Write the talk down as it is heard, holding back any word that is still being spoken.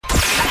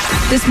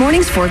This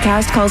morning's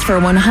forecast calls for a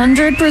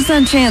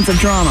 100% chance of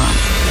drama.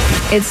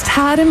 It's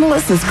Tad and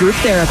Melissa's Group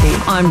Therapy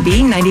on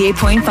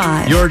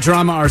B98.5. Your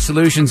drama, our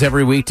solutions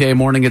every weekday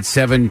morning at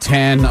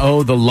 7:10.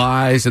 Oh, the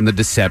lies and the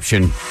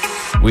deception.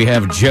 We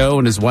have Joe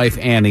and his wife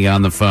Annie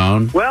on the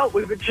phone. Well,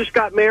 we just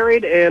got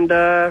married, and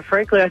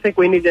frankly, I think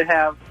we need to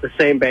have the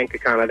same bank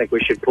account. I think we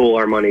should pool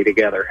our money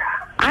together.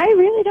 I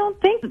really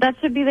don't think that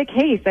should be the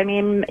case. I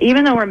mean,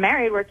 even though we're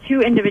married, we're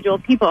two individual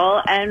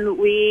people, and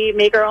we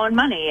make our own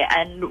money,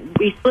 and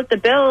we split the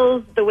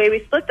bills the way we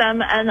split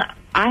them, and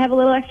I have a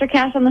little extra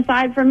cash on the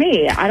side for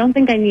me. I don't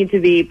think I need to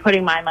be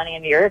putting my money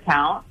into your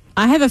account.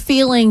 I have a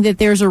feeling that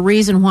there's a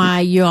reason why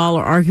you all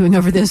are arguing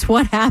over this.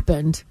 What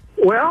happened?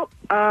 Well,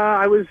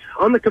 I was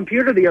on the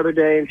computer the other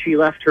day, and she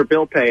left her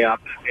bill pay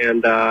up,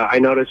 and I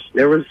noticed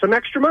there was some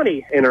extra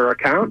money in her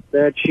account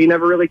that she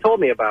never really told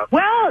me about.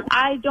 Well,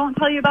 I don't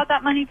tell you about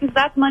that money because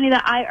that's money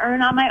that I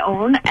earn on my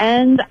own,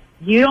 and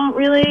you don't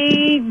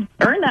really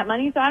earn that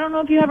money, so I don't know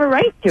if you have a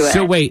right to it.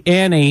 So wait,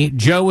 Annie,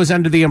 Joe was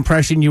under the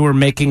impression you were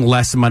making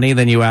less money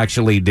than you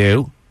actually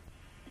do?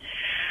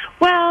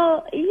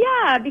 Well,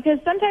 yeah, because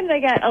sometimes I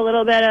get a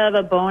little bit of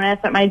a bonus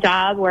at my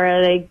job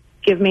where they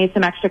give me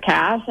some extra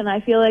cash, and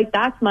I feel like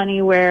that's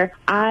money where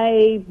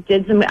I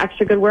did some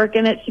extra good work,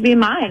 and it should be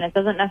mine. It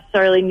doesn't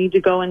necessarily need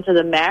to go into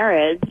the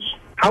marriage.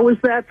 How is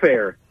that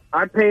fair?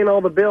 I'm paying all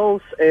the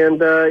bills,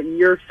 and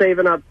you're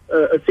saving up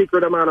a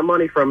secret amount of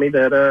money from me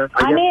that I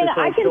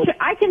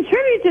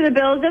contribute to the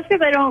bills just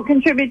because I don't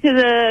contribute to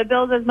the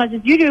bills as much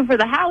as you do for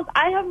the house.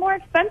 I have more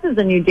expenses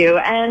than you do,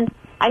 and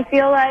I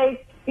feel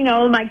like, you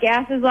know, my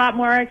gas is a lot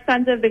more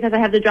expensive because I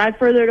have to drive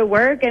further to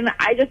work, and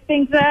I just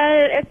think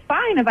that it's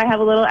fine if I have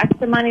a little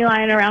extra money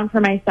lying around for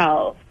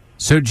myself.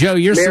 So, Joe,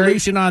 your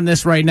solution on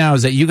this right now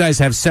is that you guys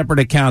have separate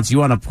accounts. You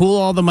want to pool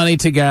all the money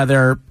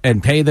together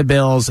and pay the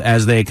bills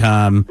as they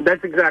come.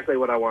 That's exactly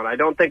what I want. I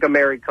don't think a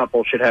married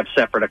couple should have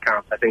separate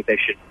accounts. I think they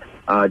should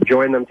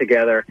join them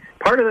together.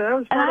 That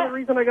was part of the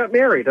reason I got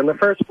married in the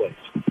first place.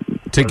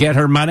 To get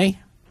her money?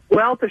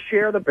 Well, to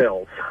share the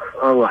bills.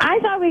 I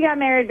thought we got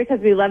married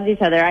because we loved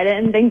each other. I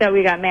didn't think that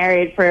we got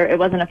married for it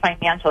wasn't a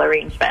financial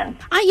arrangement.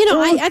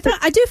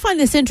 I do find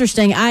this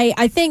interesting.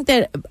 I think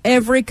that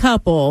every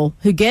couple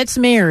who gets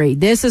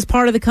married, this is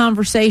part of the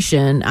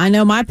conversation. I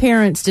know my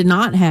parents did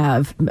not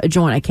have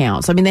joint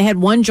accounts. I mean, they had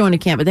one joint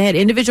account, but they had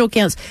individual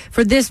accounts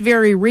for this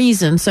very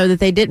reason, so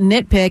that they didn't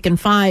nitpick and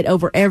fight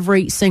over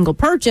every single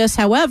purchase.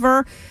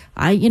 However,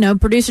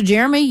 Producer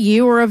Jeremy,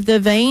 you are of the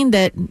vein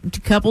that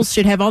couples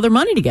should have all their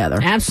money together.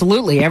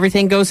 Absolutely.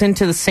 Everything goes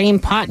into the same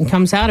pot and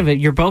comes out of it.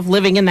 You're both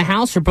living in the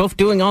house. You're both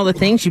doing all the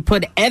things. You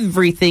put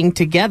everything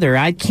together.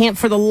 I can't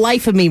for the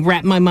life of me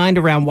wrap my mind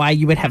around why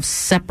you would have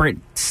separate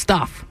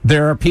stuff.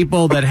 There are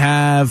people that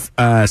have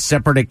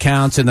separate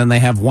accounts and then they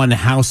have one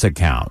house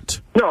account.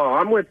 No,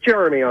 I'm with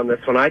Jeremy on this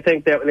one. I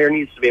think that there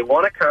needs to be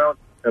one account,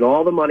 and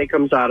all the money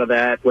comes out of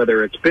that,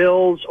 whether it's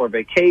bills or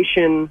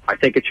vacation. I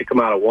think it should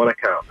come out of one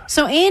account.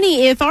 So,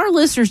 Annie, if our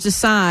listeners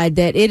decide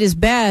that it is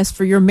best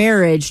for your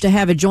marriage to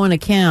have a joint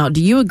account,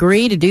 do you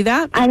agree to do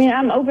that? I mean,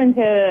 I'm open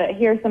to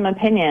hear some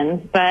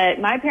opinions,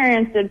 but my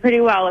parents did pretty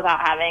well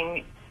without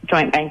having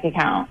joint bank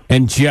account.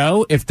 And,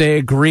 Joe, if they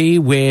agree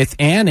with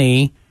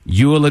Annie,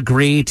 you will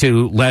agree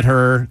to let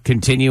her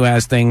continue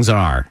as things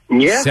are.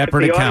 Yeah,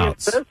 separate if the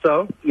accounts. Audience says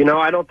so.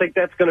 I don't think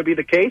that's going to be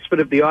the case, but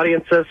if the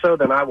audience says so,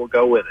 then I will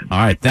go with it. All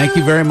right, thank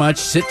you very much.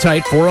 Sit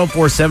tight,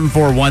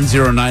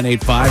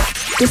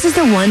 404-741-0985. This is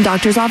the one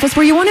doctor's office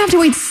where you won't have to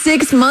wait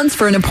 6 months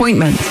for an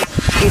appointment.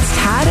 It's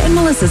Tad and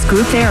Melissa's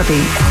Group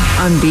Therapy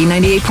on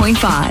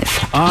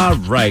B98.5. All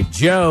right,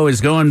 Joe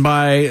is going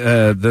by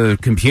the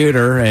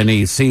computer, and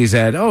he sees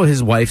that,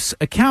 his wife's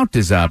account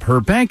is up,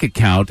 her bank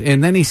account,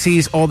 and then he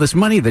sees all this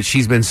money that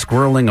she's been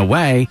squirreling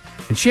away,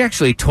 and she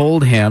actually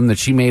told him that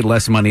she made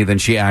less money than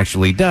she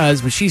actually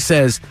does, but she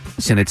says,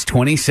 listen, it's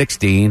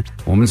 2016,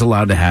 a woman's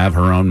allowed to have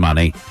her own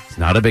money. It's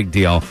not a big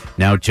deal.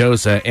 Now,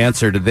 Joe's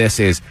answer to this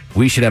is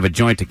we should have a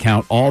joint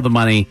account. All the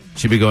money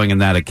should be going in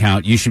that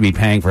account. You should be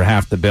paying for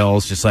half the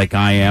bills, just like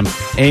I am.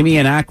 Amy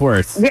and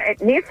Ackworth. Yeah,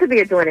 it needs to be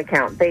a joint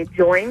account. They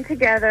joined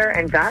together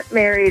and got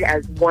married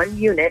as one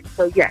unit.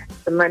 So, yes,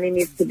 the money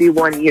needs to be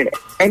one unit.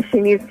 And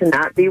she needs to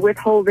not be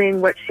withholding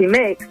what she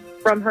makes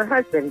from her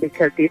husband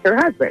because he's her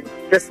husband.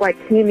 Just like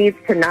he needs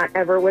to not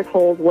ever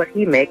withhold what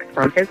he makes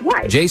from his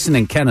wife. Jason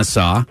in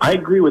Kennesaw. I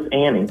agree with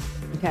Annie.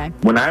 Okay.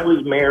 When I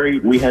was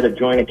married, we had a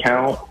joint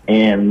account,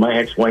 and my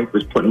ex-wife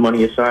was putting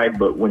money aside,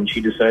 but when she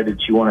decided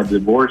she wanted a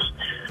divorce,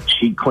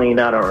 she cleaned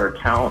out our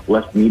account,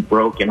 left me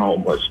broke and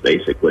homeless,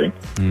 basically.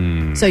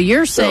 So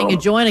you're saying a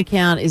joint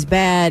account is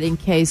bad in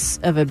case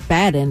of a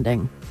bad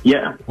ending?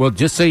 Yeah. Well,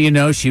 just so you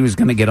know, she was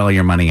going to get all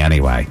your money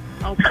anyway.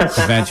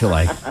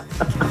 Eventually.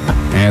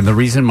 And the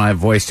reason my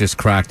voice just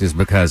cracked is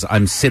because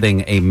I'm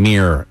sitting a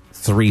mere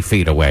 3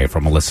 feet away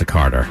from Melissa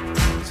Carter.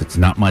 So it's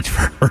not much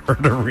for her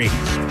to reach.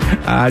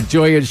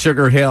 Joy in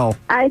Sugar Hill.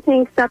 I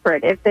think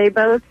separate. If they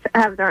both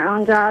have their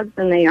own jobs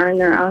and they earn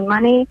their own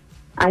money,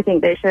 I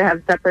think they should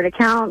have separate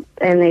accounts,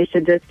 and they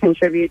should just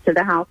contribute to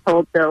the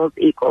household bills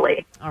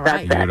equally. All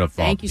right. That's it.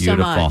 Beautiful. Thank you so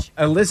Beautiful. much.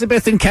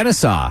 Elizabeth in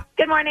Kennesaw.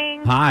 Good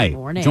morning. Hi.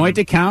 Morning. Joint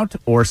account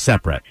or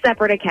separate?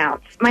 Separate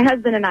accounts. My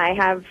husband and I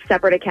have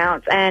separate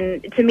accounts,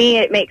 and to me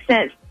it makes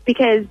sense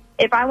because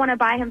if I want to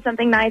buy him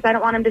something nice, I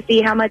don't want him to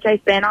see how much I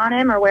spent on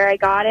him or where I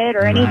got it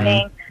or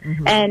anything.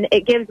 Mm-hmm. And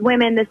it gives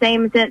women the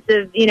same sense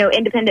of,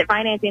 independent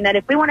financing that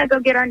if we want to go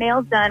get our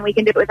nails done, we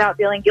can do it without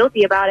feeling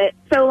guilty about it.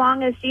 So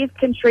long as she's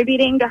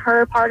contributing to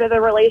her part of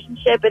the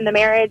relationship and the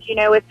marriage,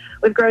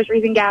 with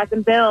groceries and gas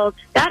and bills,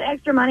 that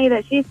extra money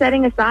that she's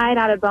setting aside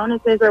out of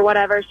bonuses or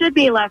whatever should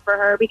be left for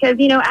her because,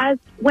 as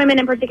women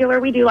in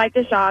particular, we do like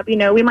to shop. We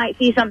might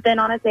see something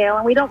on a sale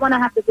and we don't want to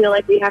have to feel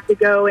like we have to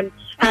go and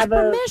have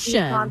a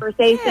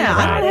conversation. Yeah,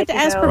 I don't have to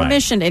ask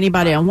permission to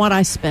anybody on what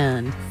I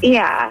spend.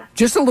 Yeah.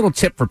 Just a little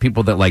tip for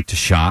people that like to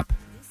shop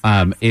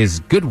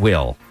is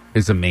Goodwill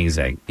is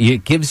amazing.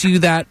 It gives you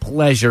that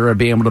pleasure of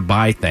being able to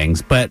buy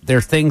things, but they're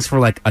things for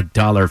like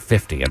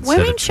 $1.50 instead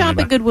Women of shop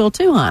 $20. at Goodwill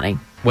too, honey.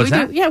 What's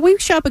that? Yeah, we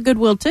shop at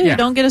Goodwill too. Yeah.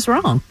 Don't get us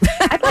wrong.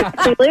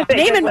 We live at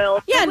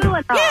Goodwill. Yeah, Goodwill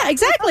and yeah,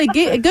 exactly.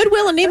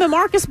 Goodwill and Neiman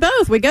Marcus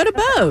both. We go to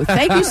both.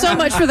 Thank you so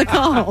much for the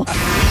call.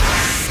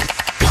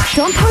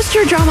 Don't post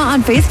your drama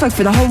on Facebook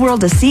for the whole world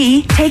to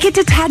see. Take it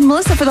to Tad and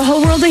Melissa for the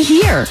whole world to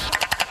hear.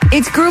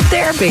 It's group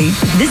therapy.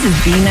 This is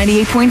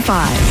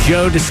B98.5.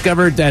 Joe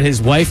discovered that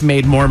his wife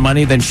made more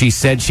money than she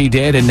said she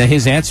did, and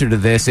his answer to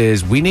this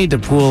is we need to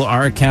pool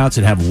our accounts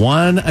and have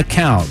one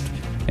account,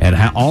 and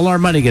all our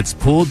money gets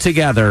pooled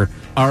together.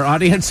 Our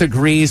audience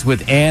agrees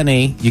with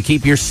Annie. You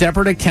keep your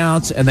separate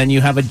accounts, and then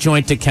you have a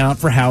joint account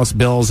for house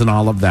bills and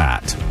all of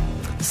that.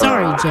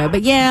 Sorry, Joe,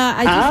 but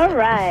yeah, All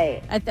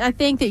right. I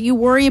think that you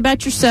worry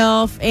about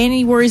yourself.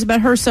 Annie worries about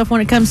herself when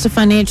it comes to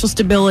financial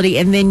stability,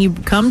 and then you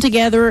come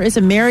together as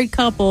a married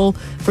couple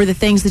for the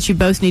things that you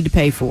both need to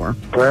pay for.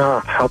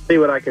 Well, I'll see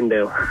what I can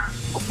do.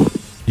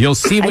 You'll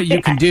see what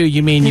you can do.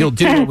 You mean you'll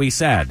do what we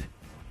said?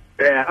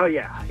 Yeah. Oh,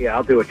 yeah. Yeah,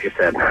 I'll do what you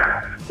said.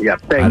 Yeah.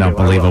 Thank you. I don't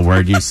believe a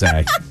word you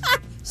say.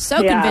 So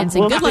Yeah,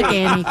 convincing. we'll Good luck, see.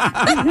 Annie.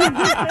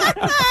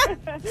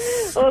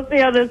 We'll see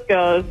how this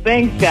goes.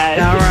 Thanks, guys.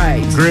 All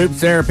right. Group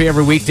therapy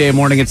every weekday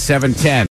morning at 7:10.